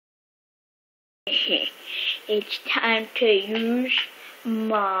It's time to use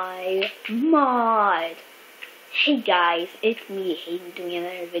my mod. Hey guys, it's me, Hayden, doing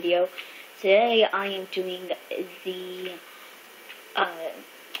another video. Today I am doing the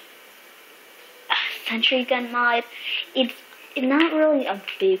sentry gun mod. It's not really a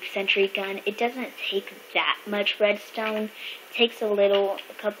big sentry gun. It doesn't take that much redstone. It takes a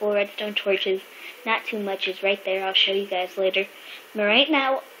couple redstone torches. Not too much is right there. I'll show you guys later. But right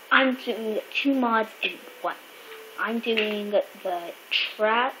now, I'm doing two mods in one. I'm doing the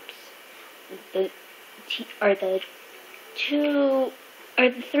traps, the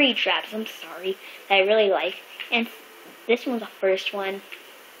three traps, I'm sorry, that I really like. And this one's the first one.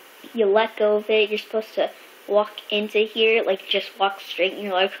 You let go of it, you're supposed to walk into here, like just walk straight, and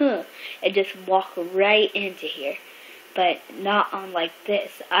you're like, and just walk right into here. But not on like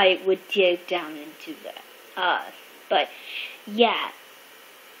this. I would dig down into that. But yeah,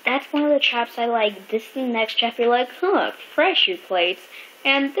 that's one of the traps I like. This is the next trap. You're like, pressure plates,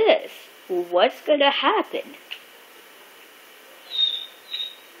 and this. What's gonna happen?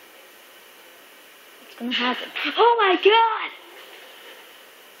 What's gonna happen? Oh my god!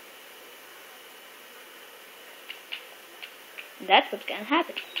 That's what's gonna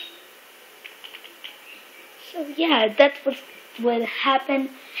happen. So yeah, that's what would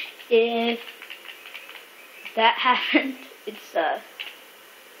happen if that happened. It's a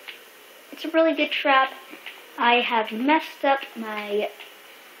really good trap. I have messed up my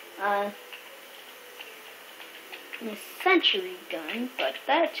sentry gun, but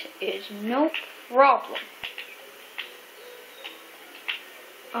that is no problem.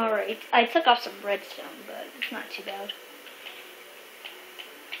 Alright, I took off some redstone, but it's not too bad.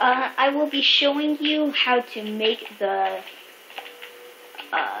 I will be showing you how to make the,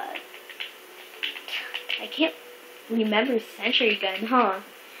 I can't remember sentry gun,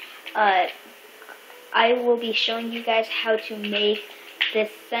 I will be showing you guys how to make this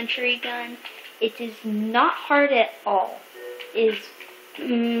sentry gun. It is not hard at all. I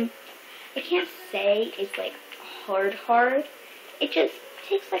can't say it's like hard. It just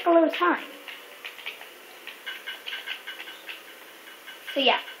takes like a little time. So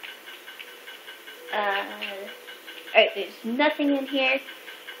yeah. Alright, there's nothing in here.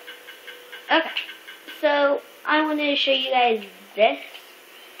 Okay, so I wanted to show you guys this.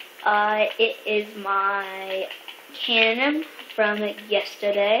 It is my cannon from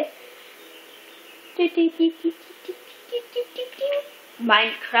yesterday.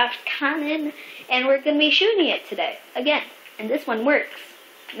 Minecraft cannon, and we're gonna be shooting it today again. And this one works,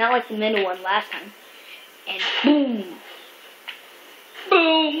 not like the middle one last time. And boom,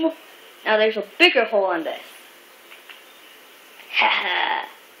 boom. Now there's a bigger hole in this. Haha.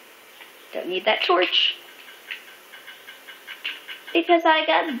 Don't need that torch. Because I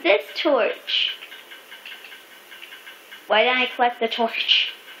got this torch. Why didn't I collect the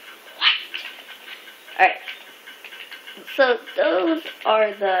torch? What? Alright. So those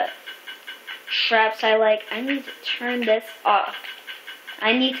are the traps I like. I need to turn this off.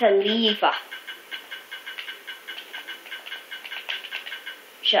 I need to leave.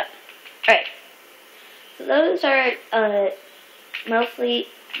 Shut up. Alright. So those are mostly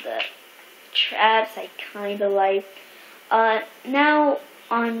the traps I kinda like. Now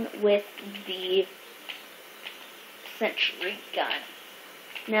on with the sentry gun.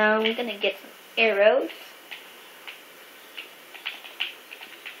 Now I'm gonna get some arrows.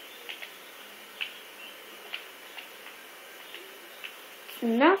 It's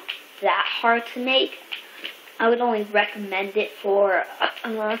not that hard to make. I would only recommend it for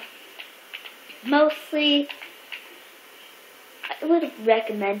mostly. I would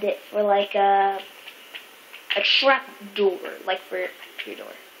recommend it for like a trap door, like for your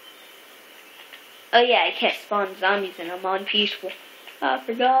door. Oh yeah, I can't spawn zombies and I'm on peaceful. I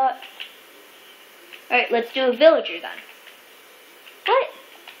forgot. Alright, let's do a villager then. What?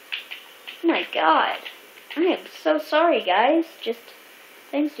 Oh my god. I am so sorry, guys. Just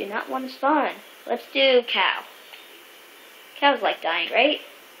things do not want to spawn. Let's do cow. Cow's like dying, right?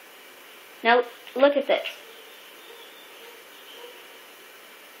 Now, look at this.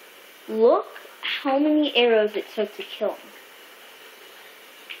 Look how many arrows it took to kill him.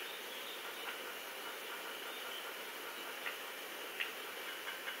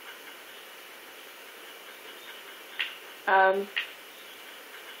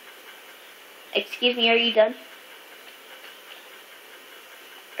 Excuse me, are you done?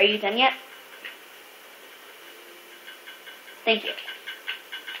 Are you done yet? Thank you.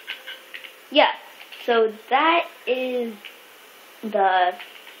 Yeah, so that is the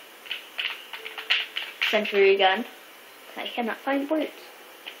sentry gun. I cannot find words.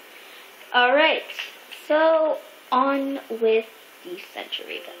 Alright, so on with the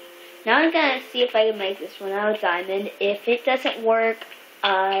sentry gun. Now I'm gonna see if I can make this one out of diamond. If it doesn't work,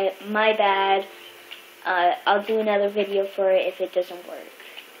 my bad. I'll do another video for it if it doesn't work.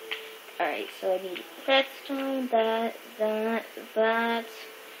 Alright, so I need redstone, that.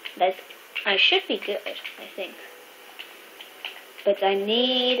 I should be good, I think. But I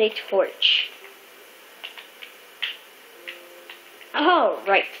need a torch. Oh,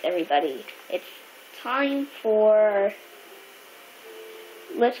 right, everybody. It's time for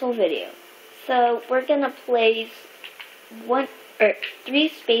little video. So we're gonna place 3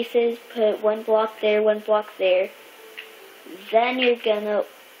 spaces, put 1 block there, 1 block there. Then you're gonna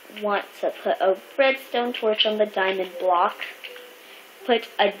want to put a redstone torch on the diamond block.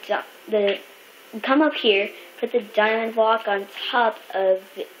 Come up here, put the diamond block on top of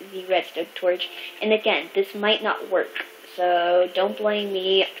the redstone torch. And again, this might not work, so don't blame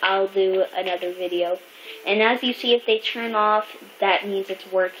me. I'll do another video. And as you see, if they turn off, that means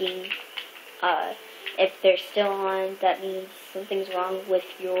it's working. If they're still on, that means something's wrong with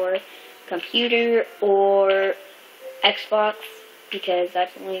your computer or Xbox, because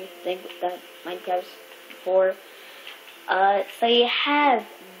that's the only thing that Minecraft's for. So you have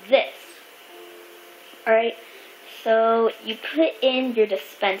this. Alright, so you put in your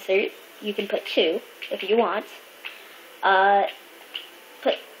dispensers. You can put 2 if you want.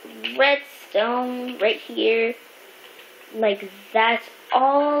 Put redstone right here, like that,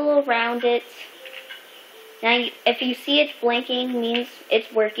 all around it. Now, if you see it blinking, means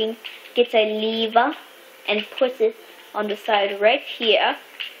it's working. Get a lever and put it on the side right here.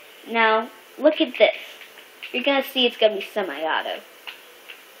 Now, look at this. You're gonna see it's gonna be semi-auto.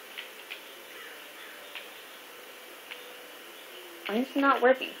 It's not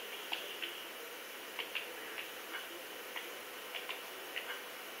working.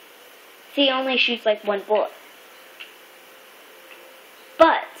 See, it only shoots like 1 bullet.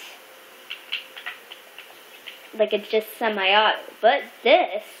 But, like, it's just semi-auto. But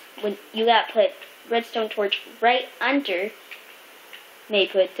this, when you gotta put redstone torch right under,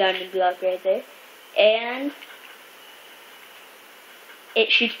 maybe put diamond block right there, and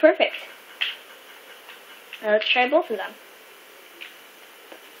it shoots perfect. Now let's try both of them.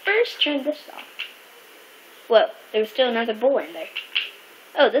 First, turn this off. Whoa, there was still another bullet in there.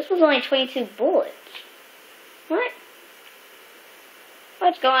 Oh, this was only 22 bullets. What?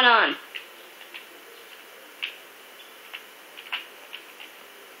 What's going on?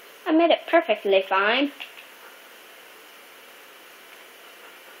 I made it perfectly fine.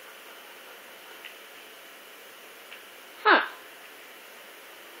 Huh.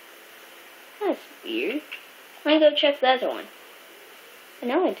 That's weird. Let me go check the other one. I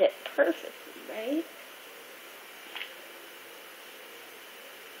know I did it perfectly, right?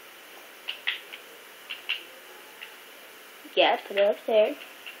 Yeah, put it up there.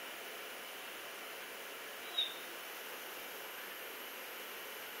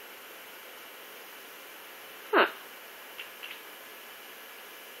 Huh.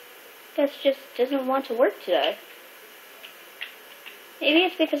 Guess just doesn't want to work today. Maybe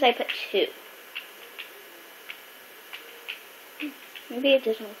it's because I put 2. Maybe it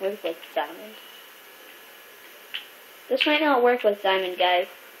doesn't work with diamond. This might not work with diamond, guys.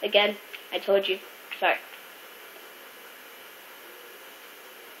 Again, I told you. Sorry.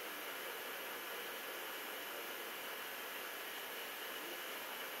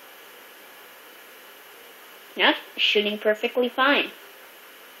 Yeah, shooting perfectly fine.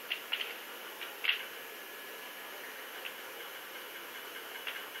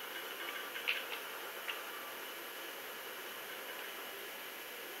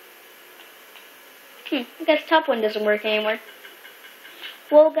 I guess top one doesn't work anymore.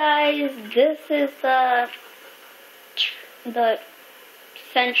 Well, guys, this is the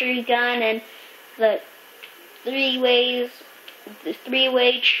sentry gun and the 3-way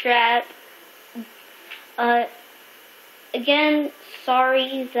trap. Again,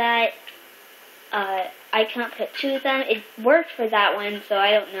 sorry that I can't put 2 of them. It worked for that one, so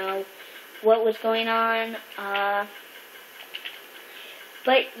I don't know what was going on.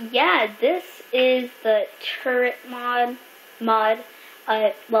 But yeah, this is the turret mod.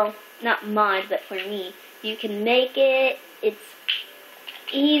 Well, not mod, but for me, you can make it. It's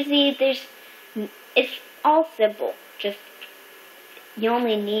easy. It's all simple. Just you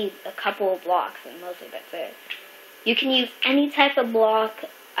only need a couple of blocks, and mostly that's it. You can use any type of block.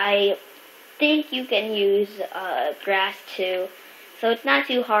 I think you can use grass too, so it's not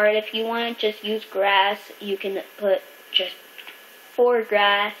too hard. If you want to just use grass, you can put just 4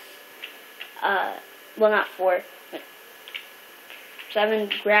 grass. Well, not 4, but 7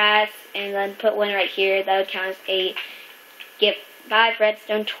 grass, and then put one right here. That would count as 8. Get 5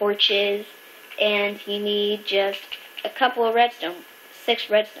 redstone torches, and you need just a couple of redstone, 6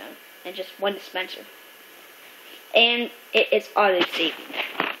 redstone, and just 1 dispenser. And it is auto-saving.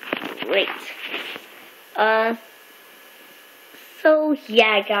 Great. So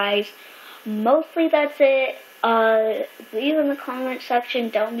yeah, guys, mostly that's it. Leave in the comment section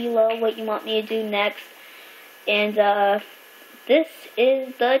down below what you want me to do next. And this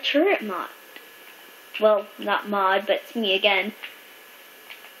is the turret mod. Well, not mod, but it's me again.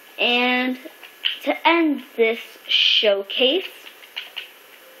 And to end this showcase,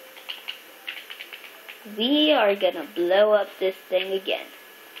 we are gonna blow up this thing again.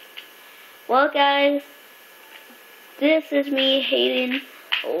 Well, guys, this is me, Hayden,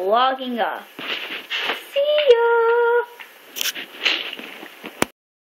 logging off. See ya!